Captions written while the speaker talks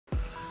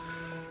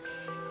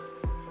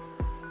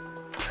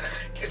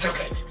It's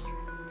okay, baby.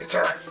 It's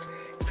alright.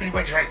 If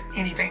anybody tries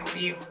anything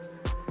with you,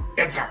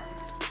 it's on.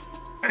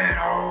 And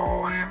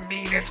oh, I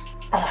mean, it's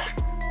on.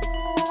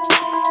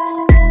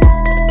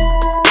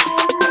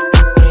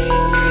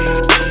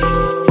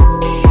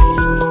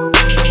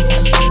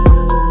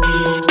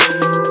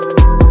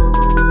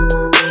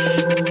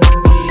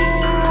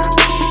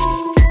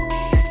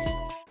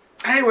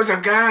 Hey, what's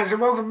up, guys,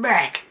 and welcome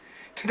back.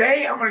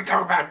 Today, I'm going to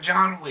talk about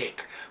John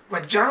Wick.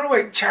 With John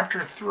Wick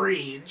Chapter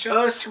 3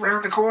 just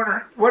around the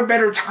corner, what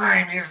better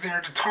time is there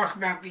to talk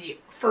about the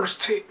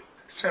first two?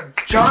 So,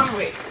 John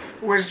Wick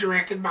was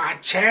directed by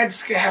Chad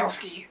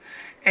Stahelski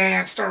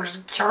and stars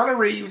Keanu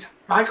Reeves,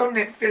 Michael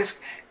Nyqvist,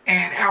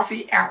 and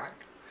Alfie Allen.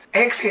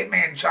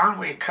 Ex-hitman John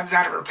Wick comes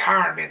out of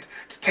retirement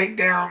to take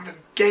down the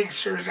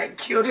gangsters that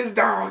killed his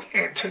dog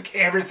and took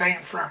everything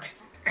from him.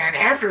 And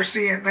after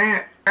seeing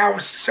that, I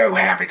was so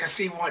happy to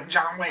see what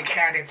John Wick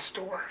had in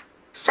store.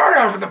 Start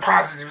off with the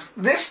positives.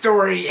 This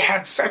story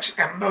had such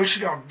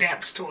emotional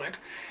depth to it.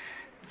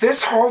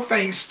 This whole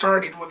thing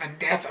started with the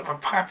death of a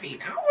puppy.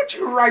 Now, I want you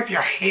to wrap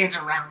your heads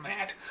around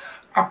that.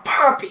 A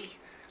puppy,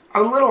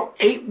 a little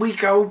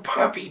 8-week-old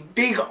puppy,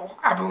 Beagle,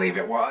 I believe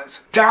it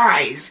was,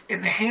 dies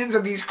in the hands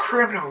of these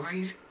criminals,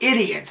 these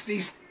idiots,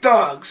 these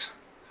thugs,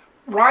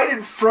 right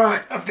in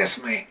front of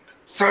this man.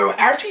 So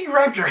after you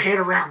wrap your head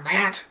around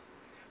that,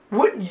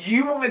 wouldn't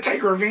you want to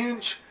take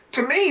revenge?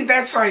 To me,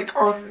 that's like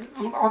on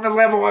the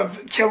level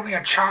of killing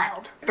a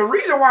child. The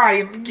reason why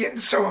I'm getting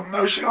so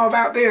emotional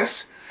about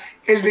this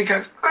is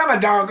because I'm a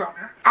dog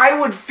owner. I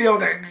would feel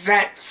the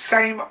exact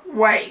same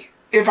way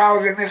if I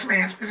was in this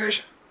man's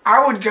position.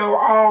 I would go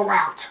all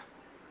out.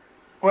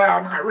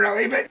 Well, not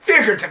really, but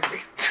figuratively.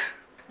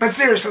 But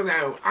seriously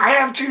though, I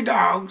have 2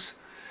 dogs.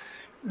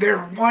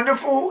 They're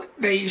wonderful.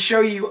 They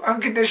show you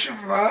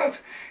unconditional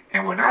love.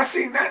 And when I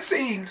seen that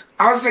scene,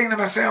 I was thinking to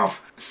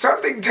myself,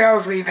 something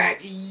tells me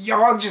that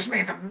y'all just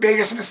made the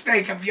biggest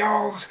mistake of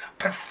y'all's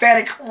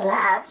pathetic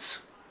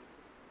lives.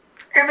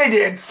 And they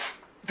did.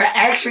 The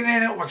action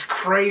in it was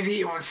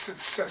crazy. It was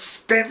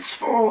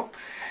suspenseful.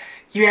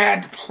 You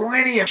had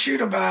plenty of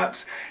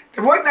shoot-em-ups.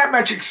 There wasn't that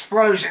much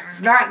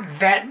explosions. Not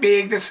that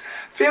big. This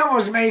film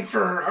was made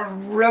for a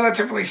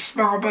relatively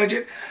small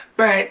budget,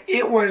 but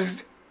it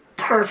was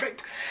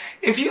perfect.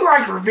 If you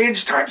like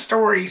revenge-type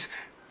stories,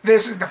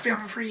 this is the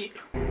film for you.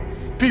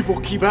 People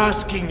keep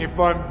asking if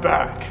I'm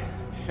back,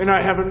 and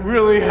I haven't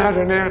really had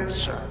an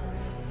answer.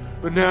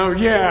 But now,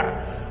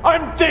 yeah,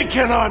 I'm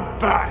thinking I'm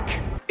back.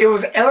 It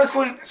was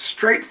eloquent,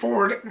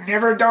 straightforward,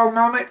 never a dull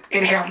moment.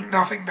 It held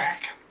nothing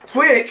back.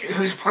 Wick,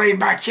 who's played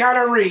by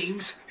Keanu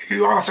Reeves,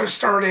 who also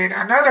starred in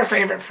another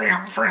favorite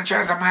film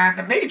franchise of mine,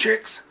 The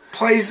Matrix,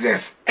 plays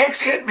this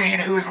ex-hitman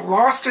who has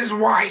lost his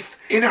wife.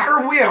 In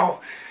her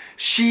will,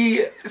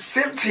 she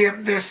sends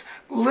him this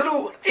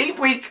little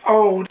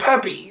 8-week-old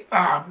puppy,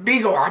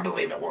 Beagle, I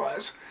believe it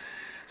was.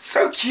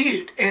 So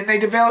cute. And they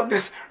developed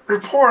this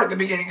rapport at the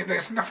beginning of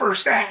this in the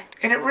first act.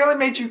 And it really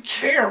made you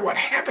care what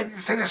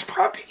happens to this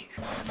puppy.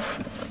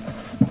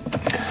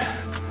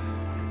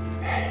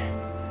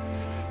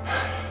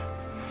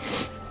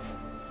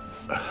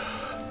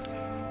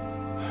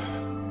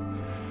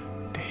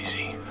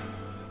 Daisy.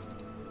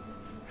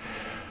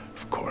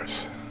 Of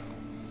course.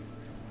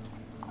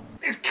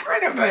 It's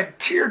kind of a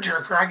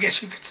tearjerker, I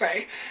guess you could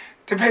say,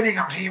 depending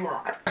on who you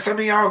are. Some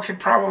of y'all could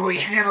probably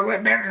handle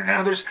it better than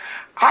others.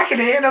 I can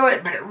handle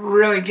it, but it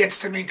really gets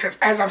to me because,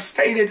 as I've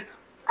stated,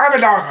 I'm a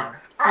dog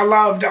owner. I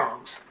love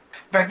dogs.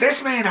 But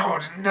this man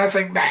holds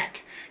nothing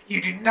back.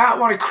 You do not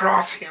want to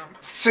cross him.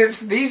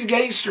 Since these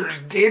gangsters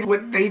did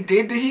what they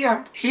did to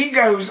him, he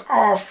goes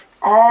off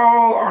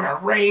all on a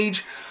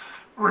rage,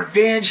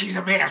 revenge. He's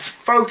a man of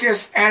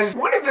focus, as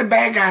one of the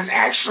bad guys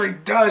actually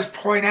does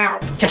point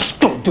out.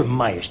 Stop the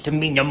Myers to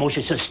mean your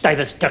motions and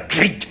styles the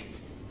creed.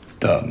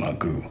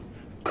 Magu.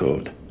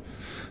 Code.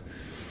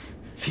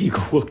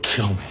 Vigo will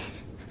kill me.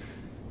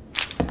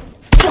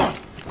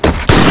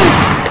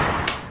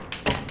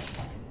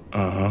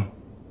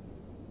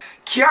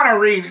 Keanu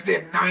Reeves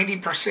did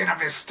 90%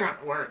 of his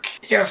stunt work.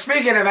 Yeah,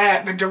 speaking of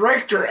that, the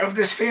director of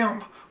this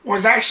film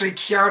was actually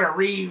Keanu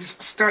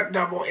Reeves' stunt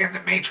double in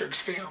the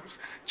Matrix films.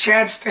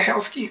 Chad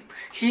Stahelski,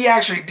 he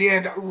actually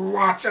did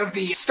lots of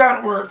the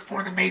stunt work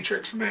for the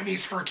Matrix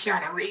movies for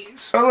Keanu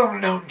Reeves. A little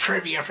known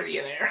trivia for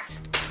you there.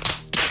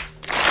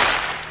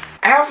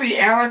 Alfie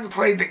Allen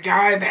played the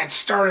guy that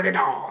started it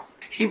all.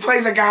 He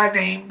plays a guy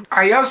named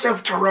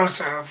Iosif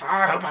Tarosov.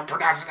 I hope I'm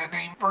pronouncing that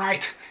name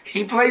right.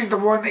 He plays the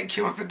one that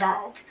kills the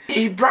dog.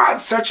 He brought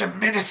such a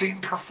menacing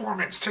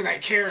performance to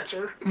that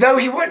character. Though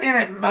he wasn't in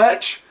it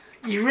much,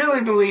 you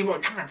really believe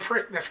what kind of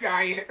prick this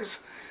guy is.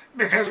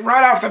 Because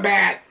right off the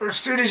bat, or as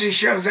soon as he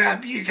shows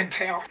up, you can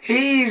tell.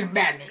 He's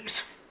bad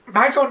news.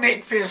 Michael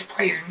Nyqvist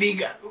plays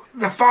Vigo,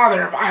 the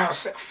father of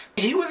Iosif.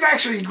 He was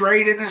actually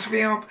great in this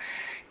film.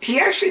 He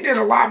actually did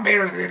a lot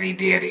better than he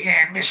did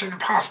in Mission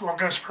Impossible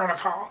Ghost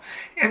Protocol.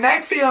 In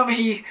that film,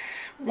 he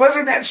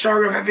wasn't that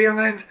strong of a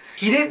villain.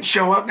 He didn't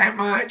show up that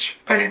much.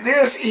 But in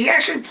this, he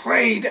actually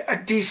played a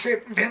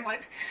decent villain.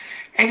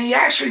 And he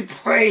actually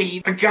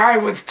played a guy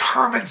with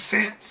common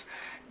sense.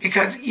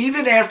 Because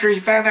even after he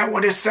found out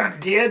what his son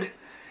did,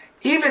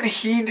 even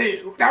he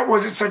knew that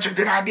wasn't such a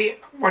good idea,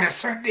 what his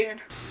son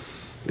did.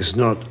 It's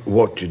not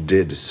what you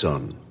did,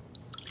 son,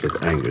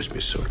 that angers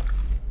me so.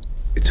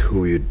 It's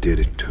who you did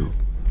it to.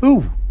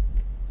 Who?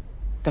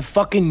 The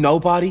fucking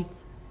nobody?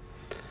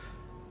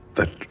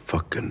 That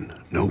fucking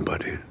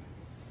nobody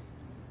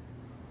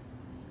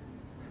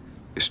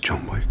is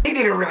John Wick. He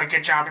did a really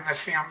good job in this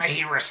film. May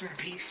he rest in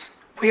peace.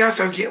 We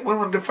also get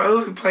Willem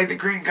Dafoe, who played the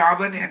Green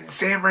Goblin in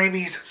Sam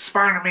Raimi's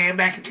Spider-Man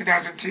back in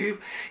 2002.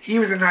 He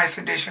was a nice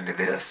addition to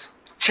this.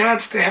 Chad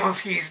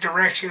Stahelski's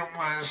direction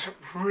was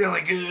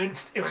really good.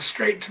 It was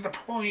straight to the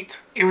point.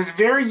 It was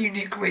very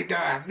uniquely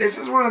done. This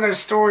is one of those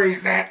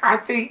stories that I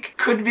think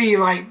could be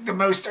like the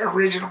most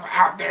original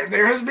out there.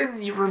 There has been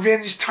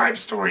revenge type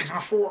stories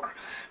before,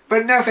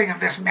 but nothing of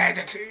this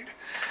magnitude.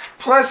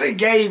 Plus, it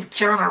gave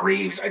Keanu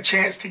Reeves a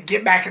chance to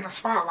get back in the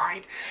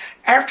spotlight.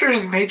 After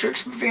his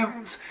Matrix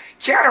films,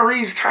 Keanu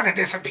Reeves kind of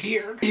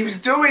disappeared. He was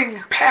doing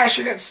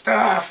passionate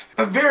stuff,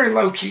 but very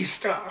low-key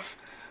stuff.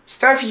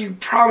 Stuff you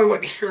probably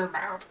wouldn't hear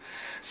about.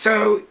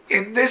 So,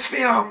 in this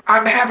film,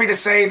 I'm happy to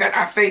say that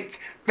I think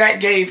that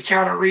gave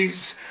Keanu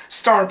Reeves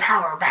star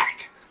power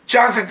back.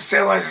 Jonathan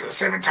Silla's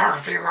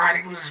cinematography and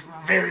lighting was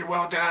very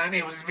well done.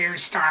 It was very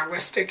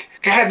stylistic.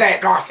 It had that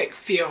gothic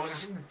feel. It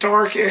was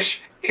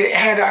darkish. It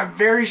had a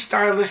very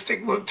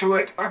stylistic look to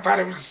it. I thought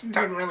it was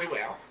done really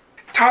well.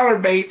 Tyler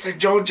Bates and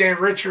Joel J.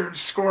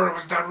 Richards' score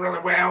was done really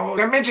well.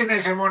 I mentioned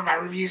this in one of my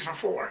reviews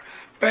before,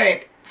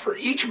 but for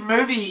each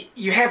movie,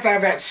 you have to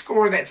have that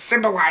score that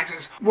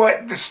symbolizes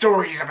what the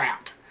story is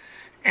about.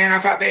 And I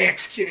thought they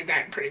executed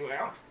that pretty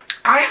well.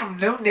 I have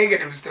no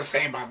negatives to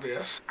say about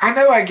this. I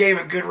know I gave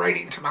a good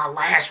rating to my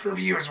last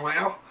review as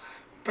well,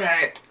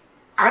 but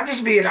I'm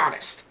just being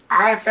honest.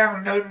 I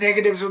found no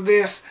negatives with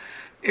this.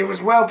 It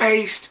was well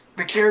paced.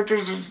 The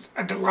characters was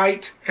a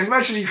delight. As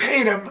much as you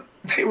hate them,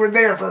 they were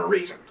there for a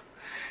reason.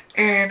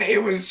 And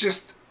it was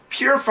just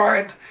pure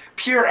fun,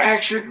 pure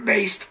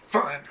action-based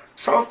fun.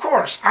 So of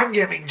course, I'm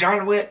giving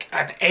John Wick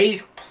an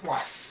A+.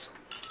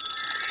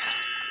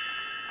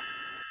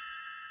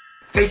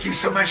 Thank you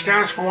so much,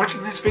 guys, for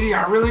watching this video.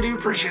 I really do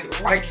appreciate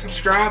it. Like,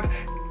 subscribe,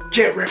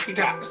 get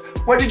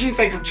reputized. What did you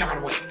think of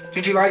John Wick?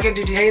 Did you like it?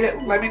 Did you hate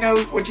it? Let me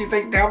know what you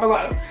think down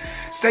below.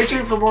 Stay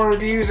tuned for more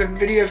reviews and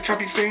videos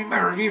coming soon.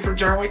 My review for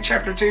John Wick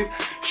Chapter 2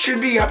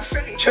 should be up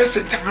soon, just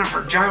in time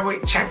for John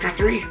Wick Chapter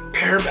 3,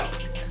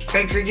 Parabellum.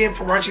 Thanks again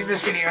for watching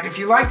this video, and if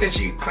you like this,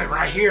 you can click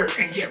right here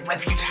and get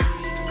reputized.